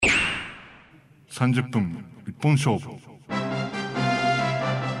30分一本勝負。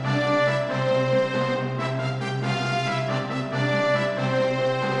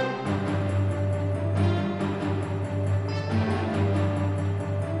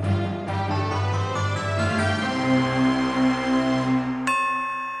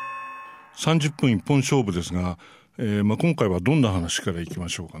30分一本勝負ですが、今回はどんな話からいきま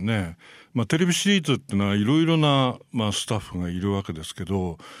しょうかね。テレビシリーズってのはいろいろな、スタッフがいるわけですけ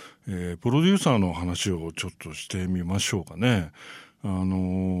ど、プロデューサーの話をちょっとしてみましょうかね。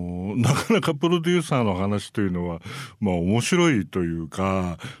なかなかプロデューサーの話というのは、面白いという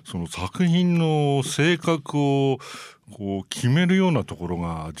か、その作品の性格を決めるようなところ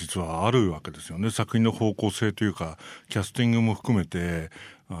が実はあるわけですよね。作品の方向性というか、キャスティングも含めて、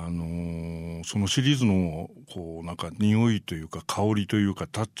そのシリーズの匂いというか香りというか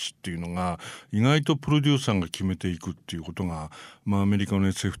タッチっていうのが意外とプロデューサーが決めていくっていうことが、アメリカの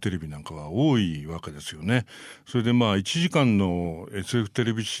SF テレビなんかは多いわけですよね。それで1時間の SF テ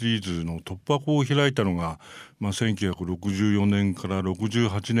レビシリーズの突破口を開いたのが、1964年から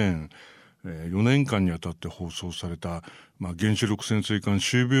68年4年間にわたって放送された、原子力潜水艦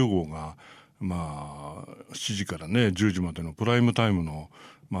終病号が7時からね10時までのプライムタイムの、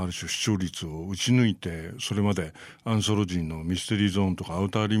ある種視聴率を打ち抜いて、それまでアンソロジーのミステリーゾーンとかアウ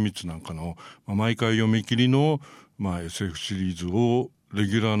ターリミッツなんかの、毎回読み切りの、SF シリーズをレ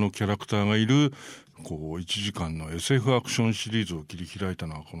ギュラーのキャラクターがいる1時間の SF アクションシリーズを切り開いた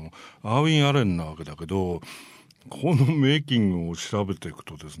のはこのアーウィン・アレンなわけだけど、このメイキングを調べていく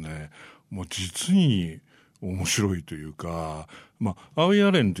とですね、実に面白いというか、アーウィン・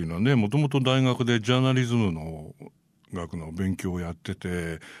アレンというのはね、もともと大学でジャーナリズムの学の勉強をやって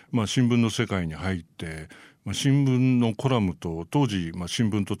て、新聞の世界に入って、新聞のコラムと当時、新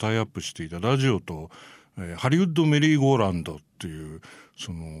聞とタイアップしていたラジオと、ハリウッドメリーゴーランドっていう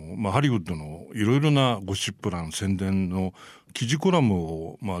ハリウッドのいろいろなゴシップ欄宣伝の記事コラム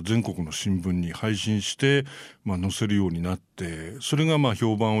を、全国の新聞に配信して、載せるようになって、それが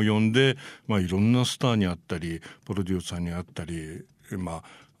評判を呼んで、いろんなスターに会ったりプロデューサーに会ったり、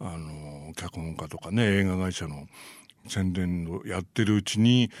脚本家とかね映画会社の宣伝をやってるうち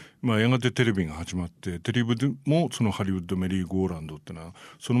に、やがてテレビが始まって、テレビでもそのハリウッドメリーゴーランドってのは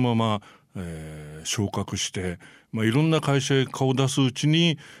そのまま、昇格して、いろんな会社へ顔を出すうち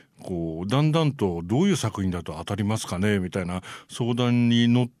にだんだんとどういう作品だと当たりますかねみたいな相談に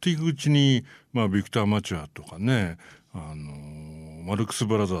乗っていくうちに、ビクター・マチュアとかね、マルクス・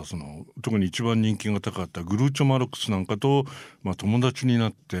ブラザーズの特に一番人気が高かったグルーチョ・マルクスなんかと、友達にな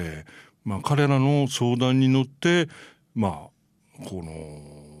って、彼らの相談に乗って、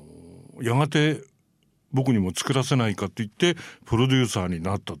やがて僕にも作らせないかと言ってプロデューサーに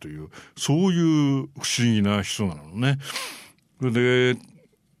なったという、そういう不思議な人なのね。で、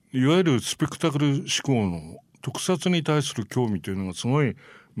いわゆるスペクタクル思考の特撮に対する興味というのがすごい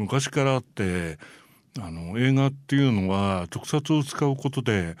昔からあって、映画っていうのは特撮を使うこと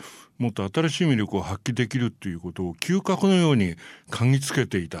でもっと新しい魅力を発揮できるっていうことを嗅覚のように嗅ぎつけ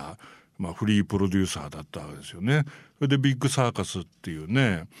ていた、フリープロデューサーだったわけですよね。それでビッグサーカスっていう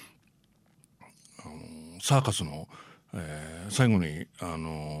ね、サーカスの、最後にな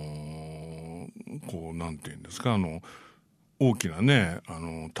んていうんですか、大きなね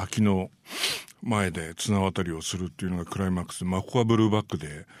滝の前で綱渡りをするっていうのがクライマックスで、ここはブルーバック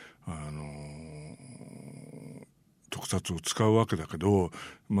で特撮を使うわけだけど、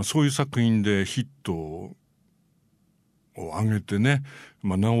そういう作品でヒットを上げてね、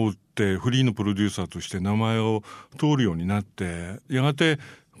名を売ってフリーのプロデューサーとして名前を通るようになって、やがて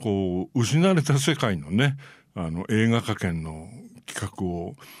失われた世界のね映画化権の企画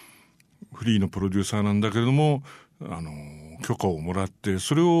をフリーのプロデューサーなんだけれども許可をもらって、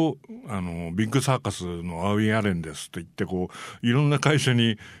それをビッグサーカスのアーウィン・アレンですと言っていろんな会社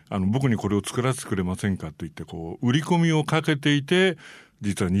に僕にこれを作らせてくれませんかと言って売り込みをかけていて、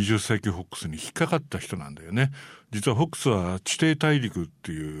実は20世紀フォックスに引っかかった人なんだよね。実はフォックスは地底大陸っ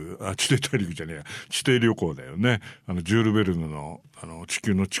ていう地底大陸じゃねえや地底旅行だよね。ジュール・ベルヌの地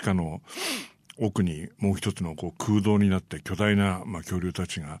球の地下の奥にもう一つの空洞になって巨大な、恐竜た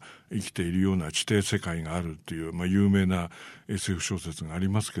ちが生きているような地底世界があるっていう、有名な SF 小説があり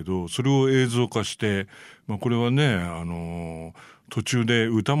ますけど、それを映像化して、これはね途中で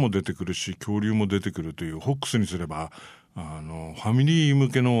歌も出てくるし恐竜も出てくるという、ホックスにすればファミリー向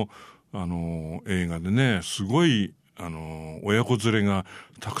けの映画でね、すごい親子連れが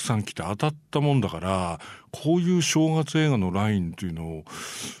たくさん来て当たったもんだから、こういう正月映画のラインというのを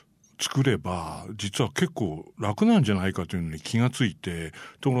作れば実は結構楽なんじゃないかというのに気がついて、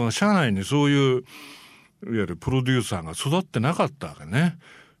ところが社内にそういういわゆるプロデューサーが育ってなかったわけね。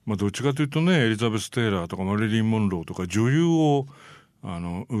どっちかというとね、エリザベス・テイラーとかマリリン・モンローとか女優を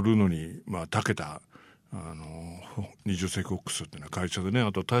売るのに長けた20世紀フォックスっていうのは会社でね、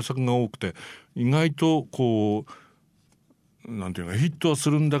あと対策が多くて意外とこうなんていうかヒットはす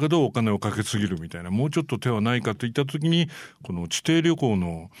るんだけどお金をかけすぎるみたいな、もうちょっと手はないかといった時にこの地底旅行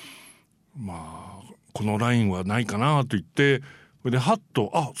のこのラインはないかなと言って、ではっ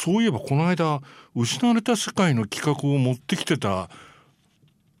とそういえばこの間失われた世界の企画を持ってきてた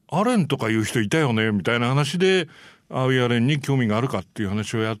アレンとかいう人いたよねみたいな話でアウイ・アレンに興味があるかっていう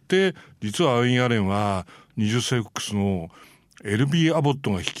話をやって、実はアウイ・アレンは20世紀フォックスのLB アボッ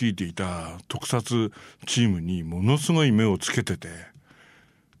トが率いていた特撮チームにものすごい目をつけてて、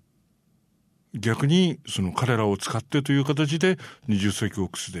逆にその彼らを使ってという形で20世紀フォッ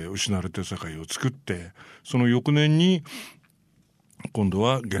クスで失われた世界を作って、その翌年に今度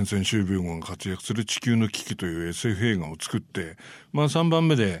は源泉収病号が活躍する地球の危機という SF 映画を作って、3番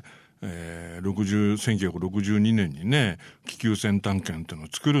目で1962年にね気球船探検っていうのを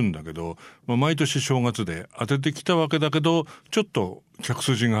作るんだけど、毎年正月で当ててきたわけだけど、ちょっと客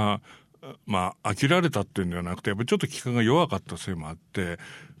筋が飽きられたっていうんではなくて、やっぱりちょっと企画が弱かったせいもあって、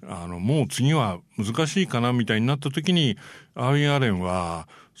もう次は難しいかなみたいになった時にアウイ・アレンは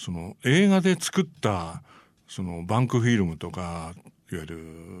その映画で作ったそのバンクフィルムとかいわゆる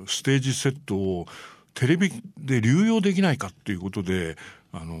ステージセットをテレビで流用できないかっていうことで、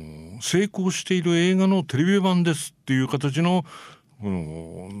成功している映画のテレビ版ですっていう形の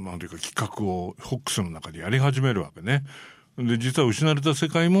なんていうか企画をホックスの中でやり始めるわけね。で実は失われた世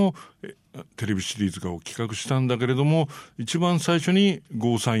界もテレビシリーズ化を企画したんだけれども、一番最初に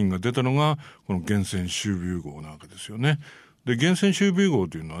ゴーサインが出たのがこの源泉収病号なわけですよね。で源泉収病号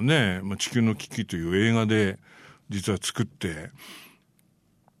というのはね、地球の危機という映画で実は作って、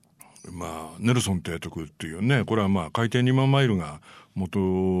ネルソン提督っていうね、これは海底2万マイルが元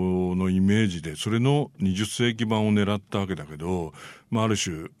のイメージで、それの20世紀版を狙ったわけだけど、ある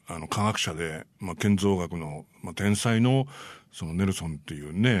種科学者で、建造学の、天才のそのネルソンってい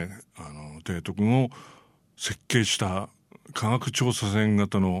うね提督を設計した科学調査船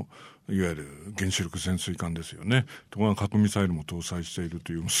型のいわゆる原子力潜水艦ですよね。ところが核ミサイルも搭載している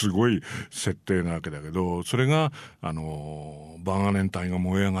というすごい設定なわけだけど、それがバンアレン隊が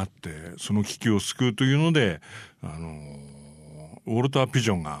燃え上がってその危機を救うというのでウォルター・ピ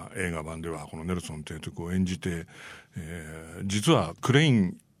ジョンが映画版ではこのネルソン提督を演じて、実はクレイ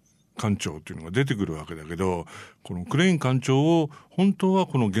ン艦長というのが出てくるわけだけど、このクレイン艦長を本当は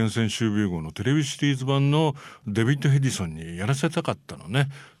この源泉収病号のテレビシリーズ版のデビッド・ヘディソンにやらせたかったのね。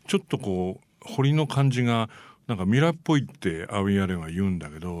ちょっとこう彫りの感じがなんかミラーっぽいってアウイ・アレンは言うん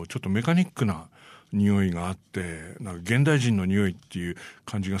だけど、ちょっとメカニックな匂いがあって、なんか現代人の匂いっていう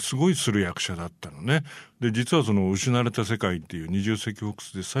感じがすごいする役者だったのね。で実はその失われた世界っていう20世紀フォック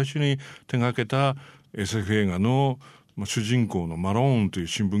スで最初に手掛けた SF 映画の主人公のマローンという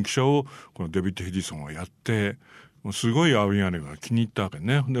新聞記者をこのデビッド・ヘディソンはやって、すごいアウイ・アレンが気に入ったわけ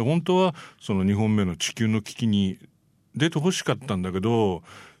ね。で本当はその2本目の地球の危機に出てほしかったんだけど、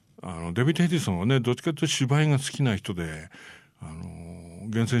デビッド・ヘディソンはねどっちかというと芝居が好きな人で、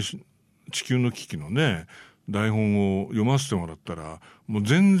源泉地球の危機のね台本を読ませてもらったらもう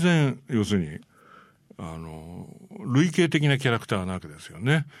全然要するに類型的なキャラクターなわけですよ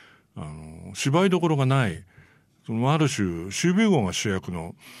ね。芝居どころがない、そのある種収病号が主役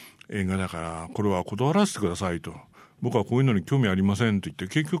の映画だからこれは断らせてくださいと、僕はこういうのに興味ありませんと言って、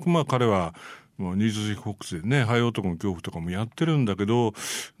結局彼は20世紀フォックスでねハエ男の恐怖とかもやってるんだけど、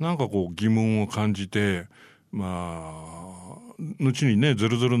なんかこう疑問を感じて、後にね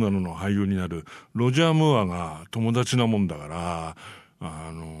007の俳優になるロジャー・ムーアが友達なもんだから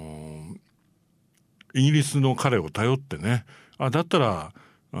イギリスの彼を頼ってね、だったら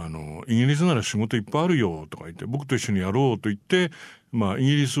イギリスなら仕事いっぱいあるよとか言って僕と一緒にやろうと言って、イ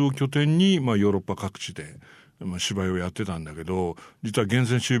ギリスを拠点に、ヨーロッパ各地で、芝居をやってたんだけど、実は源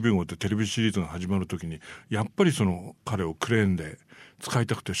泉収病号ってテレビシリーズが始まる時にやっぱりその彼をクレーンで使い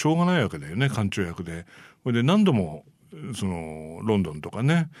たくてしょうがないわけだよね、艦長役で。それで何度もそのロンドンとか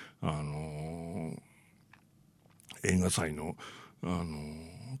ね映画祭の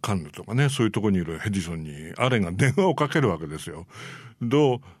カンヌとかね、そういうところにいるヘディソンにアレンが電話をかけるわけですよ。ミス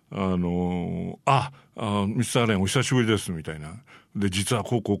ターアレンお久しぶりですみたいな。で実は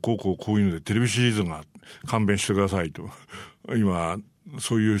こういうのでテレビシリーズが勘弁してくださいと今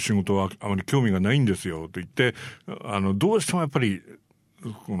そういう仕事はあまり興味がないんですよと言って、どうしてもやっぱり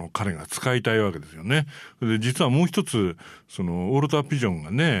この彼が使いたいわけですよね。で実はもう一つそのウォルター・ピジョン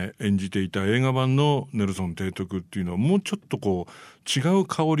がね演じていた映画版のネルソン提督っていうのはもうちょっとこう違う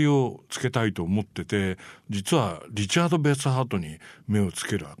香りをつけたいと思ってて、実はリチャード・ベースハートに目をつ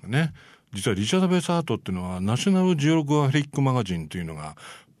けるわけね。実はリチャード・ベースハートっていうのはナショナルジオグラフィックマガジンというのが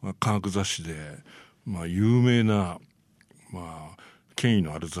科学雑誌で有名な権威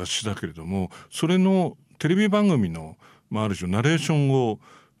のある雑誌だけれども、それのテレビ番組のある種ナレーションを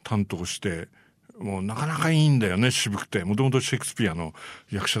担当して、もうなかなかいいんだよね。渋くて、もともとシェイクスピアの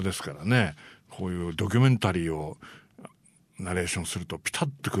役者ですからね。こういうドキュメンタリーをナレーションするとピタッ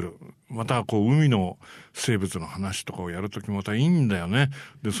とくる。またこう海の生物の話とかをやるときまたいいんだよね。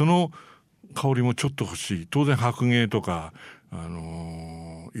でその香りもちょっと欲しい。当然白芸とか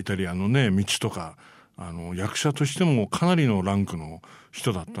イタリアのね道とか役者としてもかなりのランクの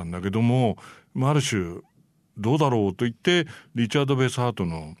人だったんだけども、ある種どうだろうと言ってリチャード・ベースハート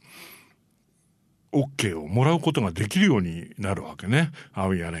の OK をもらうことができるようになるわけね、ア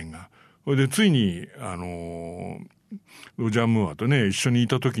ウイ・アレンが。それでついにロジャー・ムーアとね一緒にい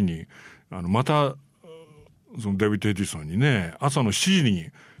た時にまたそのデビッド・エディソンにね朝の7時に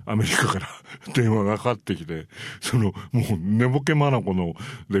アメリカから電話がかかってきて、もう寝ぼけ眼の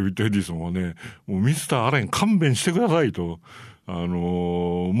デビッド・エディソンはね、もうミスター・アレン勘弁してくださいと、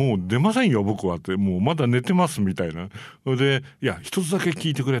もう出ませんよ僕はって、もうまだ寝てますみたいな。それでいや一つだけ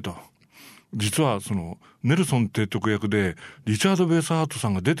聞いてくれと、実はそのネルソン提督役でリチャード・ベースハートさ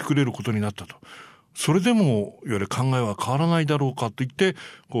んが出てくれることになったと。それでもいわゆる考えは変わらないだろうかと言って、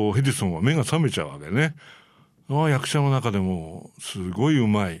こうエディソンは目が覚めちゃうわけね。役者の中でもすごいう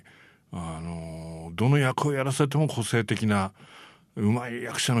まい、どの役をやらせても個性的なうまい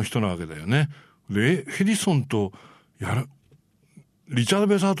役者の人なわけだよね。でエディソンとリチャード・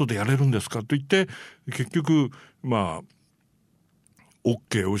ベースハートでやれるんですかと言って結局OK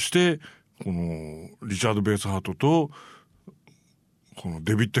をして、このリチャード・ベースハートとこの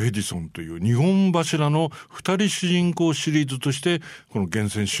デビッド・エディソンという2本柱の2人主人公シリーズとしてこの厳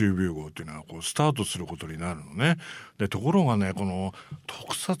選集病号というのはこうスタートすることになるのね。でところがね、この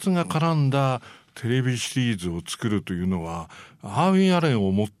特撮が絡んだテレビシリーズを作るというのはアーウィン・アレンを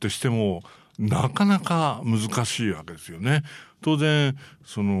もってしてもなかなか難しいわけですよね。当然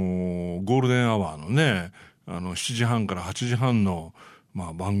そのゴールデンアワーのね7時半から8時半の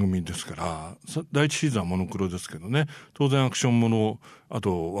番組ですから、第一シーズンはモノクロですけどね、当然アクションもの、あ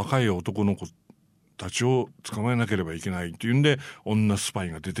と若い男の子たちを捕まえなければいけないっていうんで女スパイ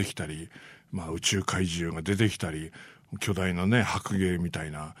が出てきたり、宇宙怪獣が出てきたり、巨大なね白芸みた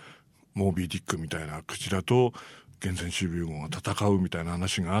いなモービー・ディックみたいなクジラと厳選集病号が戦うみたいな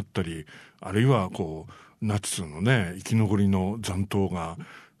話があったり、あるいはこうナチスのね生き残りの残党が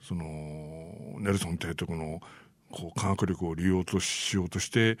そのネルソン提督のこう科学力を利用しようとし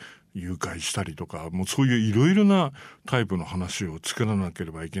て誘拐したりとか、もうそういういろいろなタイプの話を作らなけ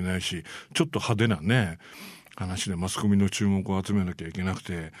ればいけないし、ちょっと派手なね話でマスコミの注目を集めなきゃいけなく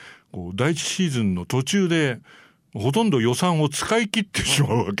て、こう第一シーズンの途中でほとんど予算を使い切ってし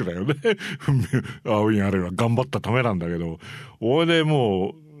まうわけだよねアウイン・アレンは頑張ったためなんだけど、おいでも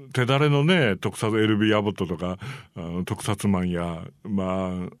う手だれのね特撮LB アボットとか特撮マンやそ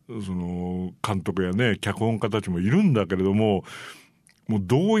の監督やね脚本家たちもいるんだけれども、もう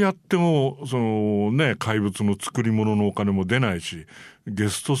どうやってもそのね怪物の作り物のお金も出ないし、ゲ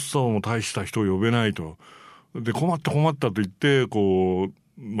ストスターも大した人を呼べないと。で困ったと言ってこ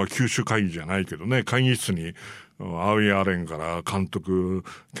う九州会議じゃないけどね、会議室にアウイ・アレンから監督、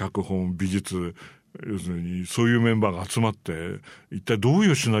脚本、美術、要するにそういうメンバーが集まって一体どう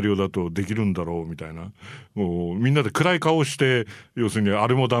いうシナリオだとできるんだろうみたいな、もうみんなで暗い顔して、要するにあ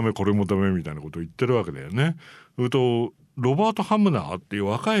れもダメこれもダメみたいなことを言ってるわけだよね。それとロバート・ハムナーっていう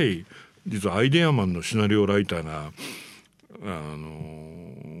若い実はアイデアマンのシナリオライターが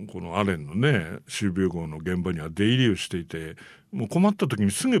このアレンのね集病号の現場には出入りをしていて、もう困った時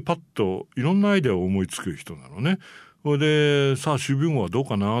にすぐパッといろんなアイデアを思いつく人なのね。それでさあ集病号はどう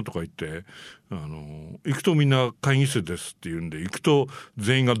かなとか言って行くとみんな会議室ですって言うんで行くと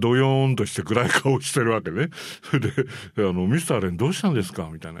全員がドヨーンとして暗い顔してるわけね。それでミスター・アレンどうしたんですか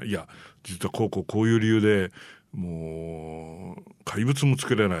みたいな、いや実はこういう理由でもう怪物も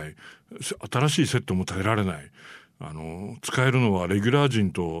作れない、新しいセットも耐えられない、使えるのはレギュラー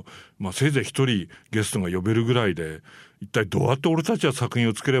陣と、せいぜい一人ゲストが呼べるぐらいで、一体どうやって俺たちは作品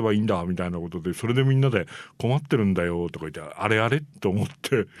を作ればいいんだみたいなことで、それでみんなで困ってるんだよとか言って、あれと思っ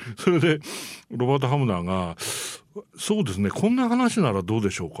て、それでロバート・ハムナーがそうですねこんな話ならどう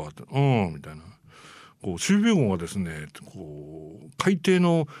でしょうかってみたいな、こう集病号がですねこう海底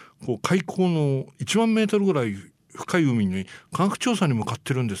のこう海溝の1万メートルぐらい深い海に科学調査に向かっ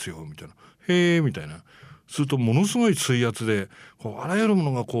てるんですよみたいな。へえみたいな。するとものすごい水圧でこうあらゆるも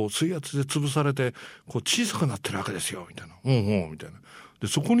のがこう水圧で潰されてこう小さくなってるわけですよみたいな。みたいな。で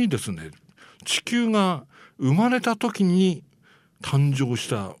そこにですね、地球が生まれた時に誕生し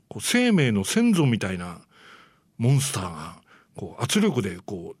たこう生命の先祖みたいなモンスターがこう圧力で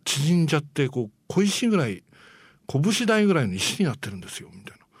こう縮んじゃってこう小石ぐらい拳大ぐらいの石になってるんですよみ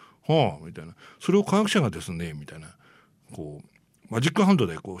たいな。みたいな。それを科学者がですねみたいなこうマジックハンド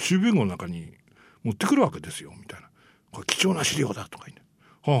でこうシュービングの中に持ってくるわけですよみたいな。これ貴重な資料だとか言って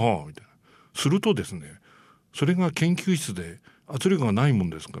みたいな。するとですね、それが研究室で圧力がないもん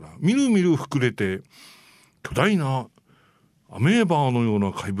ですからみるみる膨れて巨大なアメーバーのよう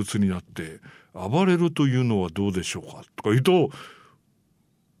な怪物になって暴れるというのはどうでしょうかとか言うと、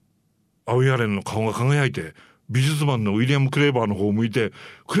アウイアレンの顔が輝いて美術マンのウィリアム・クレーバーの方を向いて、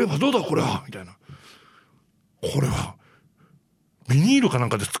クレーバーどうだこれはみたいな。これはビニールかなん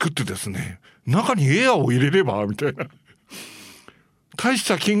かで作ってですね、中にエアを入れればみたいな。大し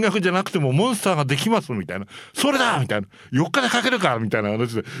た金額じゃなくてもモンスターができますみたいな。それだみたいな。4日で書けるかみたいな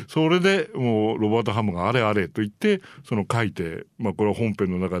話で、それでもうロバート・ハムがあれあれと言ってその書いて、これは本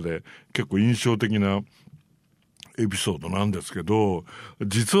編の中で結構印象的なエピソードなんですけど、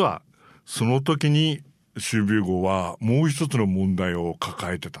実はその時にシュービュー号はもう一つの問題を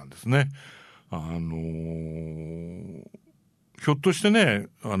抱えてたんですね。ひょっとしてね、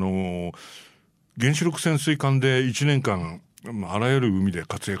原子力潜水艦で1年間あらゆる海で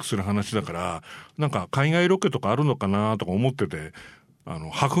活躍する話だからなんか海外ロケとかあるのかなとか思ってて、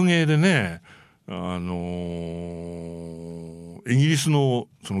白芸でね、イギリスの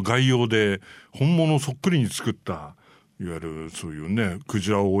その外洋で本物そっくりに作ったいわゆるそういうねクジ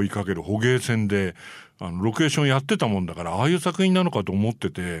ラを追いかける捕鯨船でロケーションやってたもんだからああいう作品なのかと思って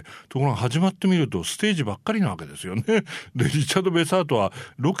て、ところが始まってみるとステージばっかりなわけですよね。でリチャード・ベサートは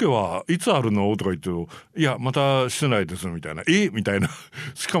ロケはいつあるのとか言ってと、いやまたしてないですみたいな、みたいな。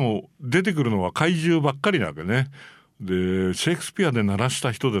しかも出てくるのは怪獣ばっかりなわけね。でシェイクスピアで鳴らし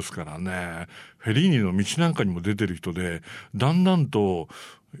た人ですからね、フェリーニの道なんかにも出てる人で、だんだんと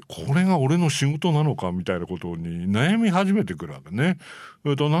これが俺の仕事なのかみたいなことに悩み始めてくるわけね。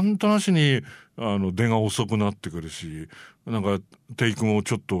なんとなしに出が遅くなってくるし、なんかテイクも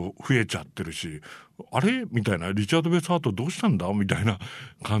ちょっと増えちゃってるし、あれみたいな、リチャード・ベサートどうしたんだみたいな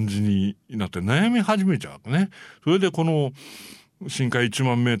感じになって悩み始めちゃうわけね。それでこの深海1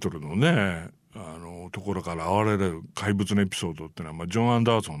万メートルのねところから現れる怪物のエピソードっていうのは、ジョン・アン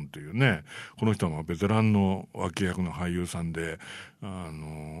ダーソンっていうね、この人はベテランの脇役の俳優さんで、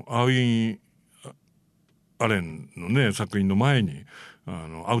アウイ・アレンのね作品の前に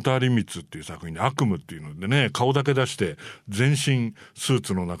アウターリミッツっていう作品で悪夢っていうのでね、顔だけ出して全身スー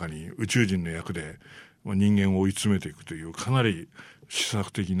ツの中に宇宙人の役で人間を追い詰めていくというかなり試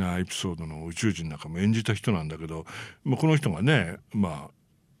作的なエピソードの宇宙人なんかも演じた人なんだけど、この人がね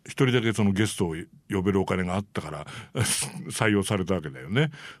一人だけそのゲストを呼べるお金があったから採用されたわけだよ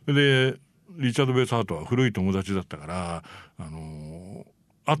ね。でリチャード・ベサートは古い友達だったから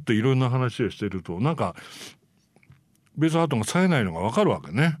会っていろんな話をしていると、なんかベサートが冴えないのが分かるわ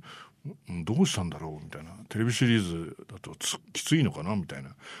けね。どうしたんだろうみたいな。テレビシリーズだときついのかなみたい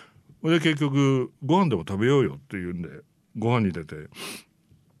な。で結局ご飯でも食べようよって言うんでご飯に出て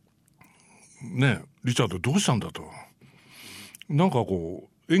ね、リチャードどうしたんだと、なんかこ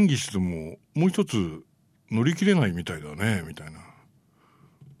う演技してももう一つ乗り切れないみたいだねみたいな。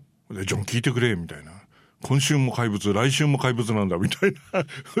でジョン聞いてくれみたいな、今週も怪物来週も怪物なんだみたいな。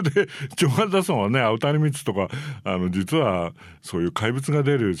でジョン・アンダーソンはねアウターリミッツとか実はそういう怪物が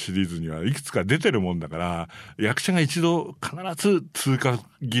出るシリーズにはいくつか出てるもんだから、役者が一度必ず通過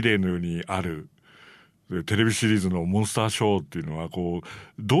儀礼のようにあるテレビシリーズのモンスターショーっていうのはこう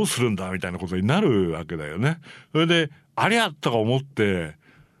どうするんだみたいなことになるわけだよね。それでありゃとか思って、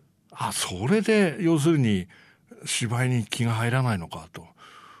それで要するに芝居に気が入らないのかと。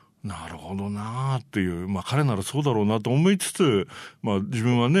なるほどなっていう、彼ならそうだろうなと思いつつ、自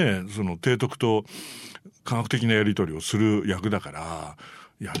分はねその提督と科学的なやり取りをする役だから、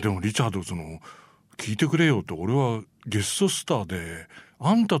いやでもリチャード聞いてくれよと、俺はゲストスターで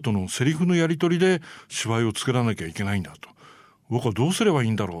あんたとのセリフのやり取りで芝居を作らなきゃいけないんだと、僕はどうすればい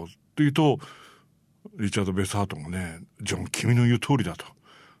いんだろうって言うと、リチャード・ベサートがね、ジョン君の言う通りだと、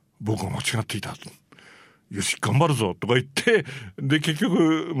僕は間違っていたと、よし頑張るぞとか言って、で結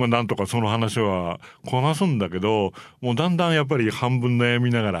局なんとかその話はこなすんだけど、もうだんだんやっぱり半分悩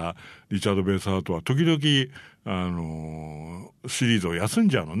みながらリチャード・ベースハートは時々シリーズを休ん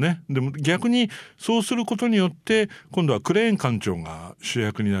じゃうのね。でも逆にそうすることによって今度はクレーン艦長が主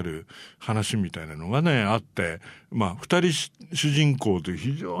役になる話みたいなのがねあって、二人主人公という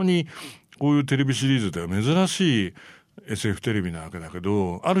非常にこういうテレビシリーズでは珍しいSF テレビなわけだけ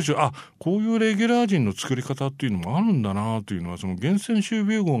ど、ある種こういうレギュラー陣の作り方っていうのもあるんだなというのは、その厳選集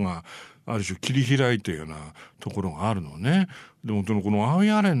米号がある種切り開いているようなところがあるのね。でもこの青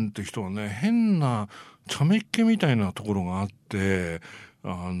井アレンって人はね、変な茶目っ気みたいなところがあって、僕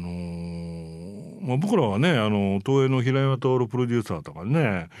らはね東映の平山徹プロデューサーとか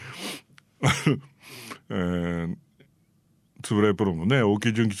ねつぶらいプロのね大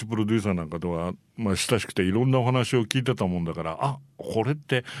木純吉プロデューサーなんかとは親しくていろんなお話を聞いてたもんだから、これっ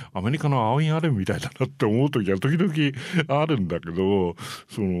てアメリカの青いアレンみたいだなって思う時は時々あるんだけど、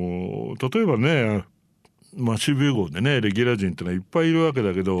例えばね集米号でねレギュラー陣ってのはいっぱいいるわけ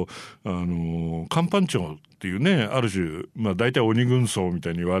だけど、艦班長っていうねある種大体鬼軍曹みた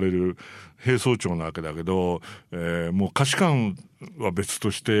いに言われる兵装長なわけだけど、もう下士官は別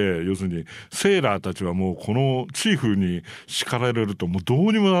として、要するにセーラーたちはもうこのチーフに叱られるともうど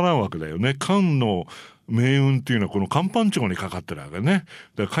うにもならんわけだよね。艦の命運っていうのはこの艦班長にかかってるわけね。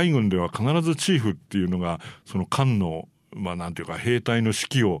だから海軍では必ずチーフっていうのがその艦のなんていうか兵隊の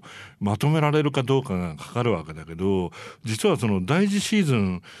指揮をまとめられるかどうかがかかるわけだけど、実はその第一シーズ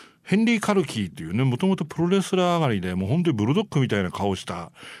ンヘンリー・カルキーっていうね、もともとプロレスラー上がりでもう本当にブルドッグみたいな顔し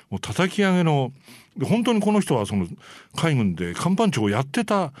たもう叩き上げの、本当にこの人はその海軍で艦班長をやって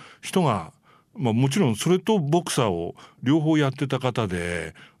た人が、もちろんそれとボクサーを両方やってた方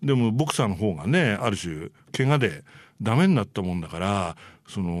で、でもボクサーの方がねある種怪我でダメになったもんだから、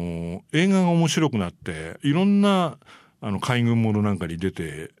その映画が面白くなっていろんな海軍ものなんかに出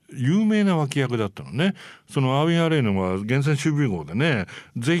て有名な脇役だったのね。そのアーウィン・アレーヌは厳選集米号でね、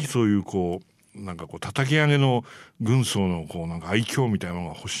ぜひそういう叩き上げの軍曹の愛嬌みたいなの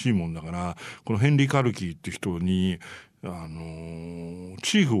が欲しいもんだから、このヘンリー・カルキーって人にチ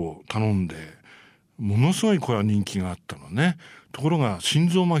ーフを頼んで、ものすごいこれは人気があったのね。ところが心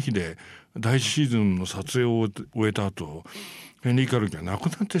臓麻痺で第一シーズンの撮影を終えた後、ヘンリー・カルキーが亡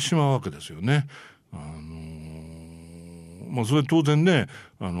くなってしまうわけですよね。それ当然ね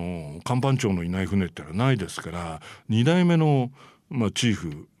艦班長のいない船ってのはないですから、2代目の、チー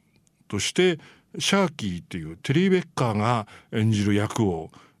フとしてシャーキーっていうテリー・ベッカーが演じる役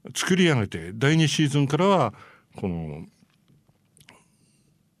を作り上げて、第2シーズンからはこの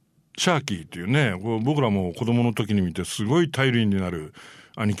シャーキーっていうね、僕らも子供の時に見てすごい頼りになる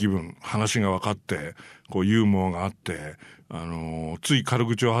兄貴分、話が分かってユーモアがあって、つい軽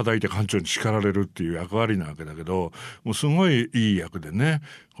口をはたいて艦長に叱られるっていう役割なわけだけど、もうすごいいい役でね、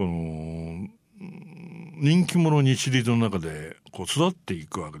この人気者にシリーズの中で育ってい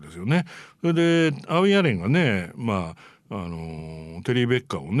くわけですよね。それでアウイ・アレンがね、テリー・ベッ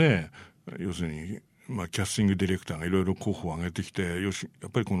カーをね、要するにキャスティングディレクターがいろいろ候補を挙げてきて、よしや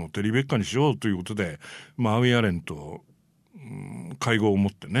っぱりこのテリー・ベッカーにしようということで、アウイ・アレンと会合を持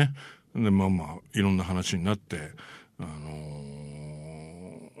ってね、でいろんな話になって、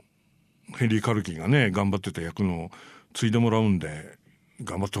ヘンリー・カルキーがね頑張ってた役の継いでもらうんで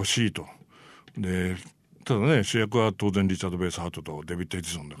頑張ってほしいと。でただね主役は当然リチャード・ベースハートとデビッド・エジ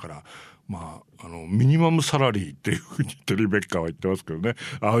ソンだから、ミニマムサラリーっていうふうにテリー・ベッカーは言ってますけどね、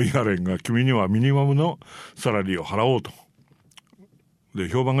アウイ・アレンが君にはミニマムのサラリーを払おうと。で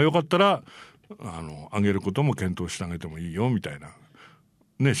評判が良かったら上げることも検討してあげてもいいよみたいな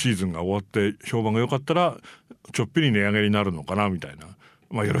ね、シーズンが終わって評判が良かったらちょっぴり値上げになるのかなみたい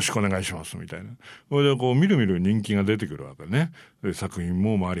な、よろしくお願いしますみたいな、それでみるみる人気が出てくるわけね。で作品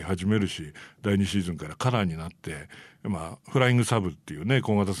も回り始めるし、第2シーズンからカラーになって、フライングサブっていうね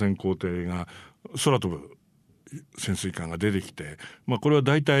小型潜航艇が空飛ぶ潜水艦が出てきて、これは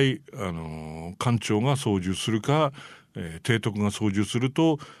大体艦長が操縦するか、提督が操縦する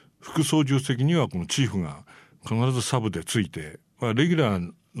と副操縦席にはこのチーフが必ずサブでついて、レギュラ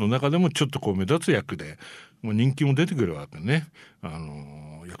ーの中でもちょっと目立つ役でもう人気も出てくるわけね。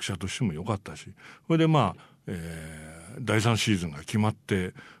役者としても良かったし、それで第3シーズンが決まっ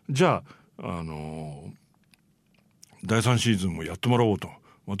て、じゃあ第3シーズンもやってもらおうと、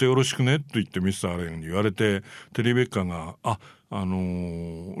またよろしくねと言ってミスター・アレンに言われて、テリー・ベッカーが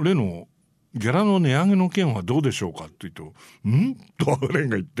例のギャラの値上げの件はどうでしょうかって言うと、とアレン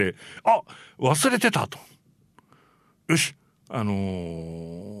が言って、忘れてたと。よし、第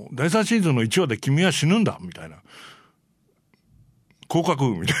3シーズンの1話で君は死ぬんだみたいな降格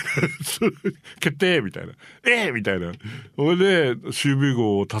みたいな決定みたいなみたいな。それでシュービー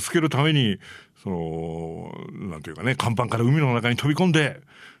号を助けるためになんていうかね、甲板から海の中に飛び込んで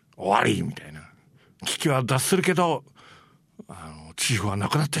終わりみたいな。危機は脱するけどチーフは亡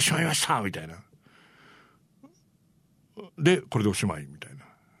くなってしまいましたみたいな。でこれでおしまいみたいな。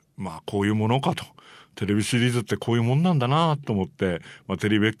まあこういうものかと。テレビシリーズってこういうもんなんだなと思って、テ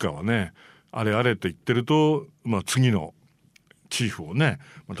リー・ベッカーはね、あれあれって言ってると、次のチーフをね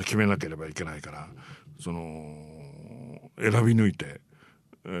また決めなければいけないから、選び抜いて、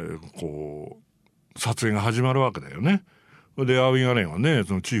こう撮影が始まるわけだよね。でアーウィン・アレンはね、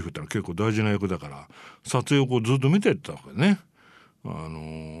そのチーフってのは結構大事な役だから撮影をこうずっと見ていったわけね。ハ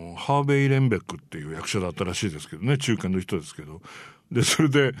ーベイ・レンベックっていう役者だったらしいですけどね、中堅の人ですけど。でそれ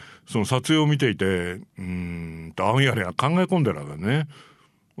でその撮影を見ていてアーウィン・アレンは考え込んでるわけね。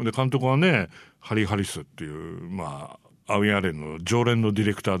で監督はねハリー・ハリスっていうアーウィン・アレンの常連のディ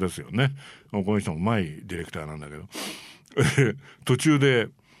レクターですよね。この人もうまいディレクターなんだけど途中で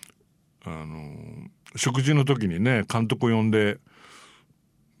食事の時にね監督を呼んで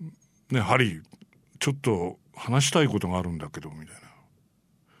ね、ハリーちょっと話したいことがあるんだけどみたいな。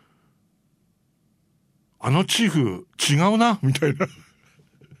チーフ違うなみたいな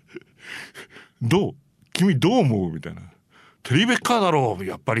君どう思うみたいな。テリー・ベッカーだろう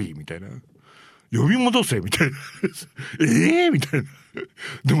やっぱりみたいな。呼び戻せみたいなみたいな。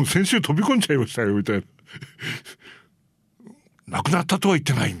でも先週飛び込んじゃいましたよみたいな。亡くなったとは言っ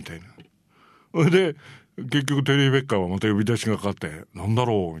てないみたいな。それで結局テリー・ベッカーはまた呼び出しがかかってなんだ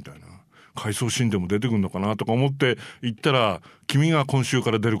ろうみたいな。回想シーンでも出てくるのかなとか思って行ったら、君が今週か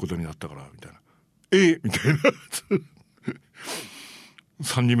ら出ることになったからみたいな。みたいな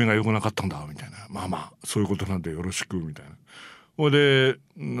3人目が良くなかったんだみたいな。そういうことなんでよろしくみたいな。それで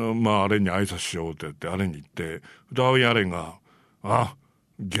アレンに挨拶しようって言ってアレンに行って、ダーウィン・アレンが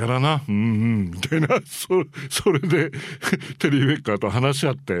ギャラなみたいな。それでテリー・ベッカーと話し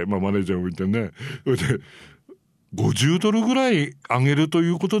合って、マネージャーを見てね、それで50ドルぐらい上げるとい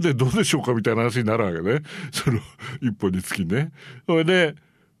うことでどうでしょうかみたいな話になるわけね。その一本につきね。それで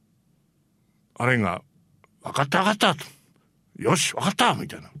アレンが分かったと、よし分かったみ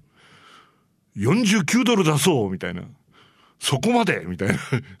たいな、49ドル出そうみたいな、そこまでみたいな。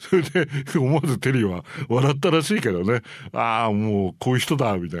それで思わずテリーは笑ったらしいけどね。もうこういう人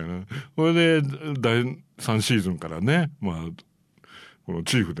だみたいな。それで第3シーズンからね、この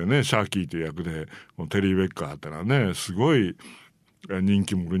チーフでねシャーキーという役でテリー・ベッカーってのはねすごい人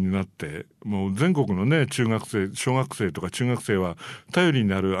気者になって、もう全国のね中学生小学生とか中学生は頼りに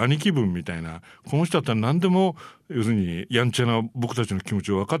なる兄貴分みたいな、この人だったら何でも要するにやんちゃな僕たちの気持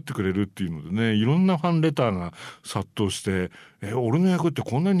ちを分かってくれるっていうのでね、いろんなファンレターが殺到して、俺の役って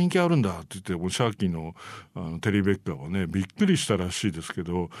こんな人気あるんだって言って、もうシャーキーのテリー・ベッカーはねびっくりしたらしいですけ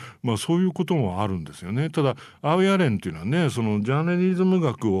ど、そういうこともあるんですよね。ただアーウィン・アレンっていうのはね、そのジャーナリズム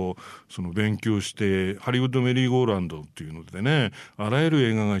学を勉強してハリウッドメリーゴーランドっていうのでね、あらゆる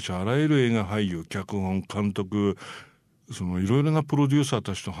映画会社、あらゆる映画俳優、脚本、監督、いろいろなプロデューサー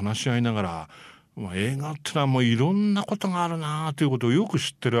たちと話し合いながら、映画ってのはもういろんなことがあるなということをよく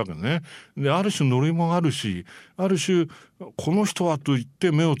知ってるわけね。である種ノリもあるし、ある種この人はと言っ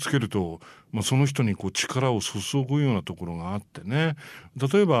て目をつけると、その人にこう力を注ぐようなところがあってね。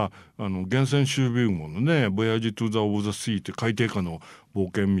例えば源泉シュービウムのね「ボヤージ・トゥ・ザ・オブ・ザ・シー」って海底下の冒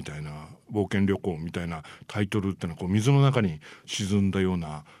険みたいな、冒険旅行みたいなタイトルってのはこう水の中に沈んだよう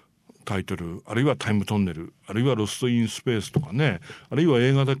なタイトル、あるいはタイムトンネル、あるいはロストインスペースとかね、あるいは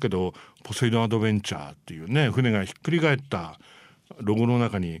映画だけどポセイドンアドベンチャーっていうね、船がひっくり返ったロゴの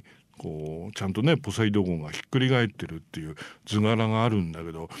中にこうちゃんとねポセイドゴンがひっくり返ってるっていう図柄があるんだ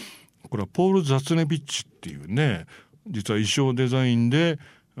けど、これはポール・ザツネビッチっていうね、実は衣装デザインで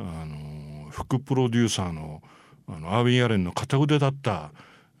副プロデューサーのアーウィン・アレンの片腕だった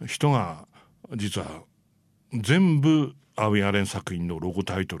人が、実は全部アーウィン・アレン作品のロゴ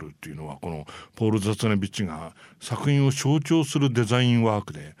タイトルっていうのはこのポール・ザツネビッチが作品を象徴するデザインワー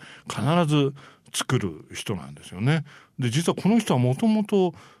クで必ず作る人なんですよね。で実はこの人はもとも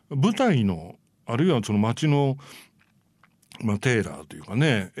と舞台の、あるいはその街のテーラーというか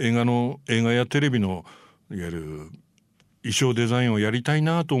ね、映画やテレビのいわゆる衣装デザインをやりたい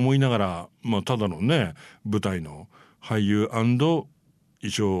なと思いながら、ただのね舞台の俳優&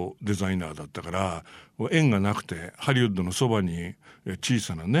衣装デザイナーだったから縁がなくて、ハリウッドのそばに小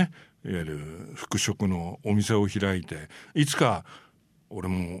さなねいわゆる服飾のお店を開いて、いつか俺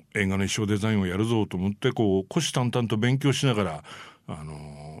も映画の衣装デザインをやるぞと思ってこう虎視眈々と勉強しながら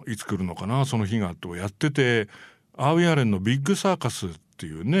いつ来るのかなその日がとやってて、アーウィン・アレンのビッグサーカスって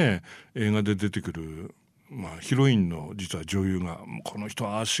いうね映画で出てくるヒロインの実は女優が、この人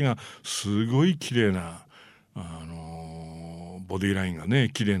は足がすごい綺麗なボディラインがね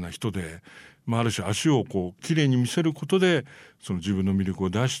綺麗な人で、ある種足をこう綺麗に見せることでその自分の魅力を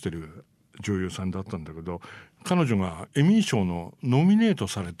出してる女優さんだったんだけど、彼女がエミー賞のノミネート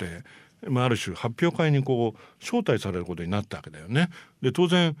されて、ある種発表会にこう招待されることになったわけだよね。で当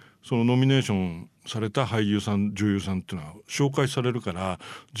然そのノミネーションされた俳優さん女優さんっていうのは紹介されるから、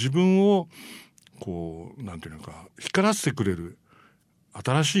自分をこうなんていうのか光らせてくれる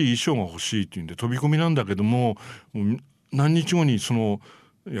新しい衣装が欲しいっていうんで飛び込みなんだけども、何日後にその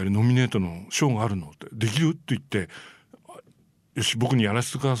やはりノミネートの賞があるのってできるって言って、よし僕にやら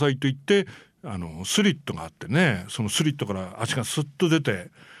せてくださいと言ってスリットがあってね、そのスリットから足がスッと出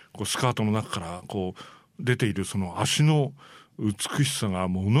てこうスカートの中からこう出ているその足の美しさが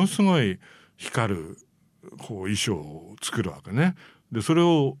ものすごい光るこう衣装を作るわけね。でそれ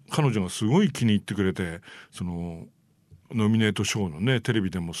を彼女がすごい気に入ってくれて、そのノミネート賞のねテレビ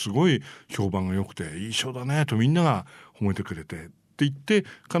でもすごい評判が良くて、いい賞だねとみんなが褒めてくれてって言って、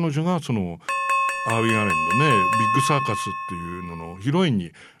彼女がそのアーウィン・アレンのねビッグサーカスっていうののヒロイン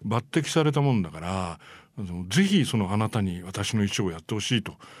に抜擢されたもんだから、ぜひそのあなたに私の衣装をやってほしい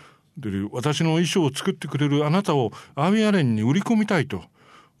と。で私の衣装を作ってくれるあなたをアーウィン・アレンに売り込みたいと。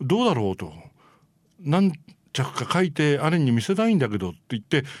どうだろうと。何着か書いてアレンに見せたいんだけどって言っ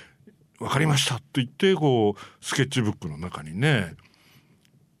て、分かりましたって言ってこうスケッチブックの中にね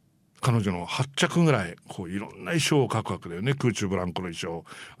彼女の8着ぐらいこういろんな衣装を描くわけだよね。空中ブランコの衣装、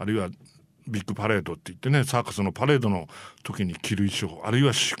あるいはビッグパレードって言ってねサーカスのパレードの時に着る衣装、あるい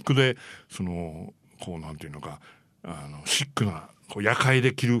はシックでそのこうなんていうのかシックなこう夜会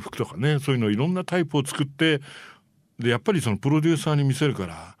で着る服とかね、そういうのいろんなタイプを作って、でやっぱりそのプロデューサーに見せるか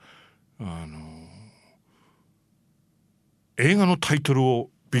ら映画のタイトルを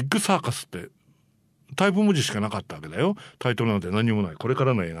ビッグサーカスってタイプ文字しかなかったわけだよ。タイトルなんて何もない、これか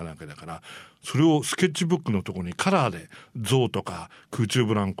らの映画なわけだから、それをスケッチブックのところにカラーで象とか空中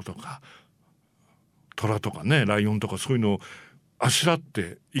ブランコとか虎とかねライオンとかそういうのをあしらっ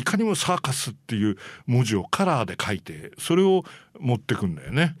て、いかにもサーカスっていう文字をカラーで書いてそれを持ってくんだ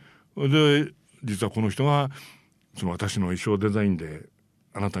よね。で実はこの人がその私の衣装デザインで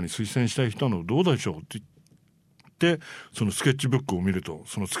あなたに推薦したい人のどうでしょうって言って、そのスケッチブックを見ると、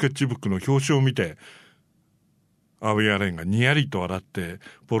そのスケッチブックの表紙を見てアーウィン・アレンがにやりと笑って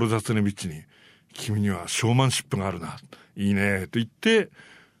ポール・ザツネビッチに君にはショーマンシップがあるな、いいねと言って、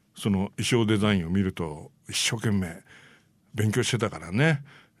その衣装デザインを見ると一生懸命勉強してたからね、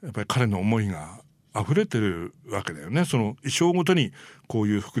やっぱり彼の思いが溢れてるわけだよね。その衣装ごとにこう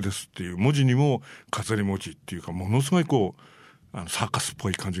いう服ですっていう文字にも飾り文字っていうか、ものすごいこうサーカスっぽ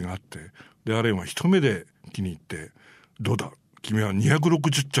い感じがあって、でアレンは一目で気に入って、どうだ君は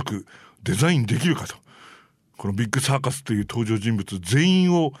260着デザインできるかと、このビッグサーカスという登場人物全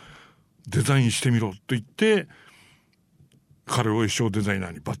員をデザインしてみろと言って彼を衣装デザイナ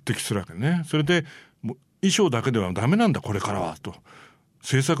ーに抜擢するわけね。それでもう衣装だけではダメなんだこれからはと、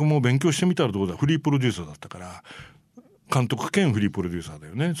制作も勉強してみたらどうだ、フリープロデューサーだったから監督兼フリープロデューサーだ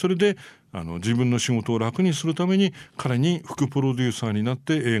よね。それで自分の仕事を楽にするために彼に副プロデューサーになっ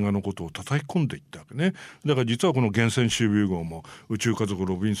て映画のことを叩き込んでいったわけね。だから実はこの厳選集ビュー号も宇宙家族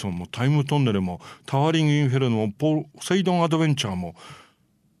ロビンソンもタイムトンネルもタワーリングインフェルノもポセイドンアドベンチャーも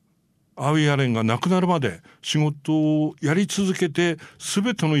アーウィン・アレンが亡くなるまで仕事をやり続けて、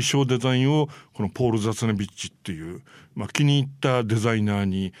全ての衣装デザインをこのポール・ザツネビッチっていう、気に入ったデザイナー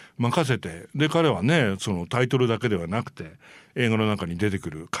に任せて、で彼はねそのタイトルだけではなくて映画の中に出てく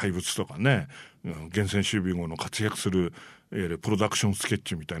る怪物とかね、厳選集備後の活躍するプロダクションスケッ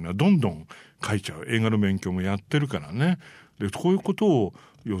チみたいなどんどん書いちゃう、映画の勉強もやってるからね。でこういうことを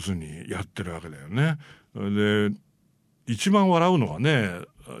要するにやってるわけだよね。で一番笑うのはね、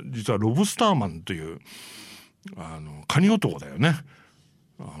実はロブスターマンというカニ男だよね。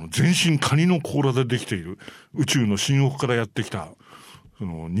全身カニの甲羅でできている宇宙の深奥からやってきたそ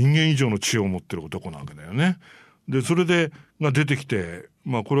の人間以上の知恵を持ってる男なわけだよね。でそれでが出てきて、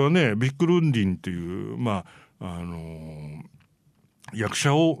これはねビッグ・ルンディンっていう、役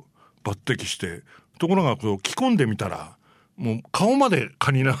者を抜擢して、ところがこう着込んでみたらもう顔まで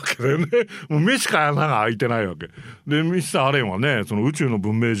カニなわけだよね。もう目しか穴が開いてないわけで、ミスター・アレンはねその宇宙の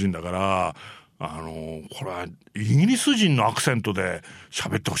文明人だから、これはイギリス人のアクセントで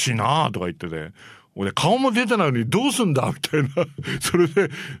喋ってほしいなとか言ってて、俺顔も出てないのにどうすんだみたいなそれで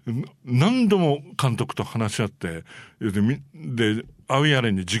何度も監督と話し合って、でアーウィン・ア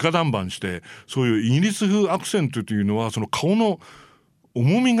レンに直談判して、そういうイギリス風アクセントというのはその顔の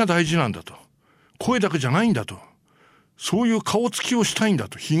重みが大事なんだと、声だけじゃないんだと、そういう顔つきをしたいんだ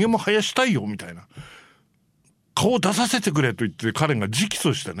と、ひげも生やしたいよみたいな。顔を出させてくれと言ってカレンが直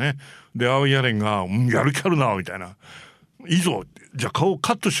訴してね。で、青井アレンが、やる気あるな、みたいな。いいぞ、じゃあ顔を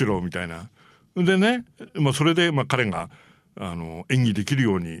カットしろ、みたいな。でね、それで、カレンが、演技できる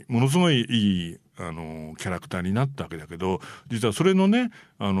ように、ものすごいいい、キャラクターになったわけだけど、実はそれのね、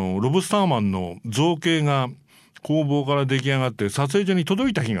ロブスターマンの造形が工房から出来上がって撮影所に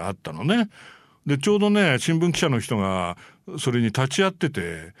届いた日があったのね。で、ちょうどね、新聞記者の人がそれに立ち会って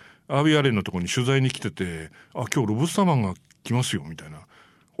て、アービーアレンのところに取材に来てて、今日ロブスターマンが来ますよ、みたいな。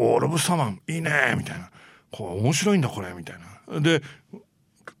ロブスターマン、いいね、みたいな。面白いんだ、これ、みたいな。で、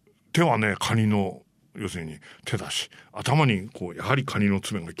手はね、カニの、要するに手だし、頭にやはりカニの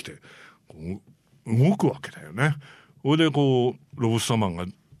爪が来て、動くわけだよね。それでロブスターマ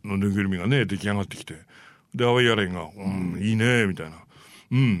ンのぬいぐるみがね、出来上がってきて、で、アービーアレンが、いいね、みたいな。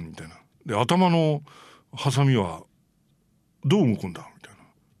みたいな。で、頭のハサミは、どう動くんだみたいな。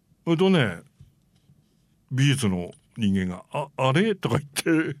それとね、美術の人間が、あれとか言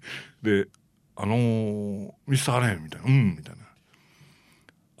って、で、ミスター・アレンみたいな。みたいな。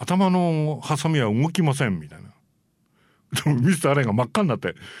頭のハサミは動きませんみたいな。でもミスター・アレンが真っ赤になっ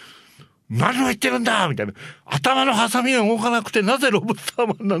て、何を言ってるんだみたいな。頭のハサミが動かなくてなぜロブスター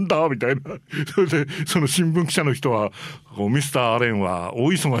マンなんだみたいな。それで、その新聞記者の人は、ミスター・アレンは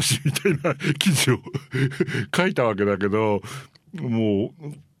大忙しいみたいな記事を書いたわけだけど、も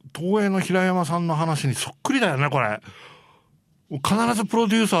う、東映の平山さんの話にそっくりだよね、これ。必ずプロ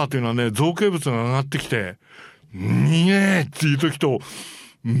デューサーっていうのはね、造形物が上がってきて、にねーっていう時と、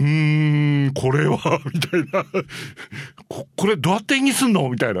これは、みたいな。これどうやって演技すんの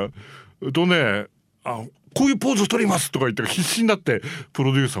みたいな。とね、こういうポーズ取りますとか言って必死になってプ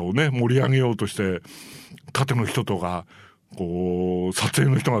ロデューサーをね、盛り上げようとして、縦の人とか、撮影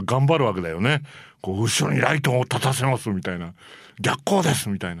の人が頑張るわけだよね。後ろにライトを立たせますみたいな。逆光です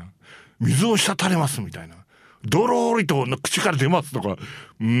みたいな。水を滴れますみたいな。ドローリと口から出ますとか、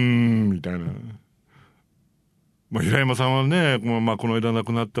みたいな。平山さんはね、この間亡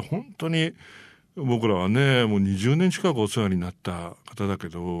くなって本当に僕らはね、もう20年近くお世話になった方だけ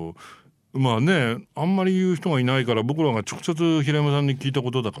ど、あんまり言う人がいないから僕らが直接平山さんに聞いた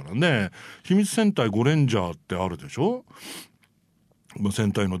ことだからね、秘密戦隊ゴレンジャーってあるでしょ？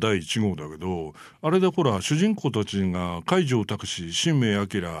戦隊の第1号だけど、あれでほら、主人公たちが海上拓司、新明明、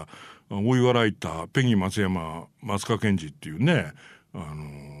大岩ライター、ペギー松山、松川健二っていうね、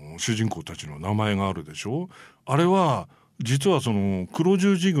主人公たちの名前があるでしょ。あれは実はその黒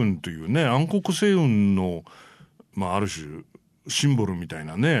十字軍というね、暗黒星雲のある種シンボルみたい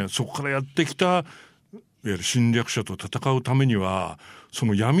なね、そこからやってきたいわゆる侵略者と戦うためにはそ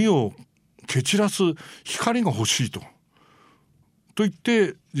の闇を蹴散らす光が欲しいと言っ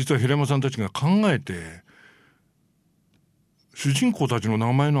て実は平山さんたちが考えて、主人公たちの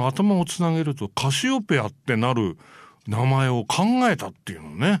名前の頭をつなげるとカシオペアってなる名前を考えたっていう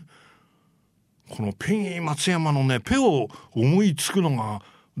のね。このペギー松山のね、ペを思いつくのが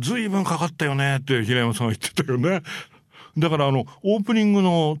随分かかったよねって平山さんは言ってたよね。だからオープニング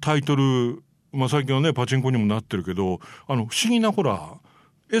のタイトル、最近はねパチンコにもなってるけど、不思議なほら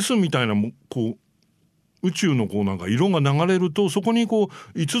S みたいな宇宙のなんか色が流れるとそこに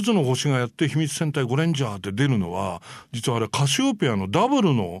5つの星がやって秘密戦隊ゴレンジャーって出るのは、実はあれカシオペアのダブ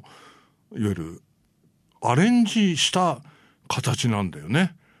ルのいわゆるアレンジした形なんだよ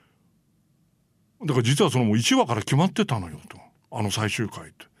ね。だから実はそのもう1話から決まってたのよと、最終回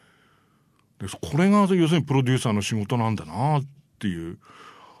って。でこれが要するにプロデューサーの仕事なんだなっていう、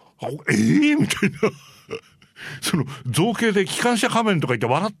みたいなその造形で機関車仮面とか言って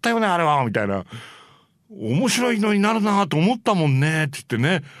笑ったよねあれはみたいな、面白いのになるなと思ったもんねって言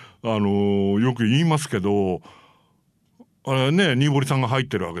ってね、よく言いますけど、あれね新堀さんが入っ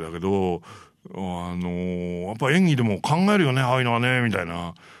てるわけだけど、やっぱ演技でも考えるよねああいうのはねみたいな、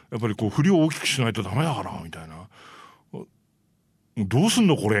やっぱり振りを大きくしないとダメだからみたいな、どうすん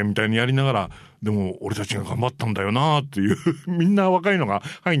のこれみたいにやりながら、でも俺たちが頑張ったんだよなっていうみんな若いのが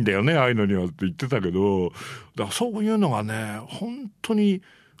入んだよねああいうのにはって言ってたけど、だからそういうのがね本当に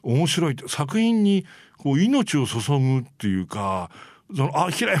面白い、作品に命を注ぐっていうか、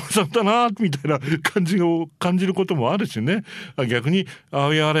平山さんだなみたいな感じを感じることもあるしね。逆にア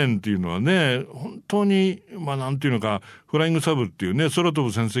ービー・アレンっていうのはね、本当になんていうのか、フライングサブっていうね空飛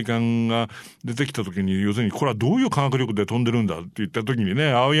ぶ潜水艦が出てきた時に、要するにこれはどういう科学力で飛んでるんだって言った時に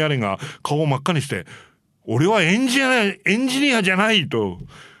ね、アービー・アレンが顔を真っ赤にして、俺はエンジニアじゃないと、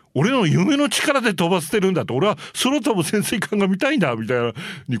俺の夢の力で飛ばせてるんだと、俺は空飛ぶ潜水艦が見たいんだみたいな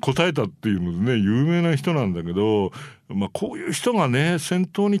に答えたっていうのでね、有名な人なんだけど、こういう人がね先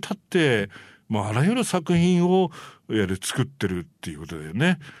頭に立って、あらゆる作品を作ってるっていうことだよ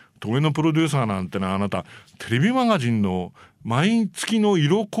ね。東映のプロデューサーなんてのは、あなたテレビマガジンの毎月の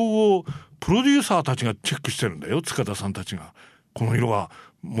色項をプロデューサーたちがチェックしてるんだよ。塚田さんたちがこの色は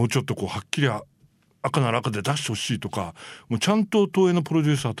もうちょっとはっきり赤なら赤で出してほしいとか、もうちゃんと東映のプロデ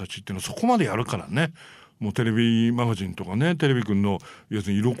ューサーたちっていうのはそこまでやるからね。もうテレビマガジンとかね、テレビくんの要す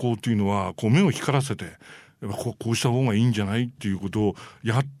るに色項っていうのは目を光らせて、こうした方がいいんじゃないっていうことを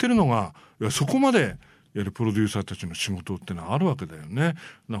やってるのが、そこまでやるプロデューサーたちの仕事ってのはあるわけだよね。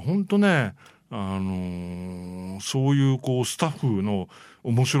本当ね、そういうスタッフの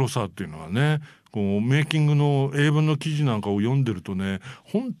面白さっていうのはね、メイキングの英文の記事なんかを読んでるとね、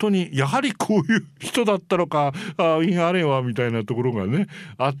本当にやはりこういう人だったのか、意があれはみたいなところがね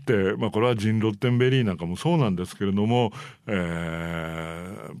あって、これはジン・ロッテンベリーなんかもそうなんですけれども、プロ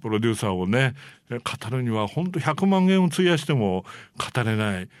デューサーをね語るには本当100万円を費やしても語れ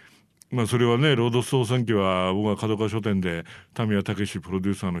ない。それはね、ロード総選挙は僕は角川書店で田宮武プロ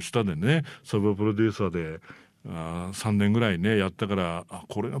デューサーの下でね、サブプロデューサーで3年ぐらいねやったから、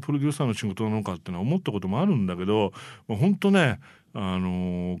これがプロデューサーの仕事なのかってのは思ったこともあるんだけど、本当ね、ク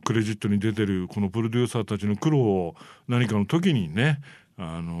レジットに出てるこのプロデューサーたちの苦労を何かの時にね、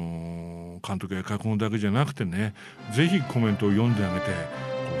監督や脚本だけじゃなくてね、ぜひコメントを読んであげて、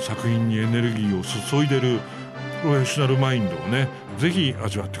作品にエネルギーを注いでるプロフェッショナルマインドをね、ぜひ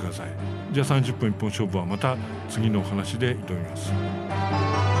味わってください。じゃあ30分一本勝負はまた次のお話で挑みます。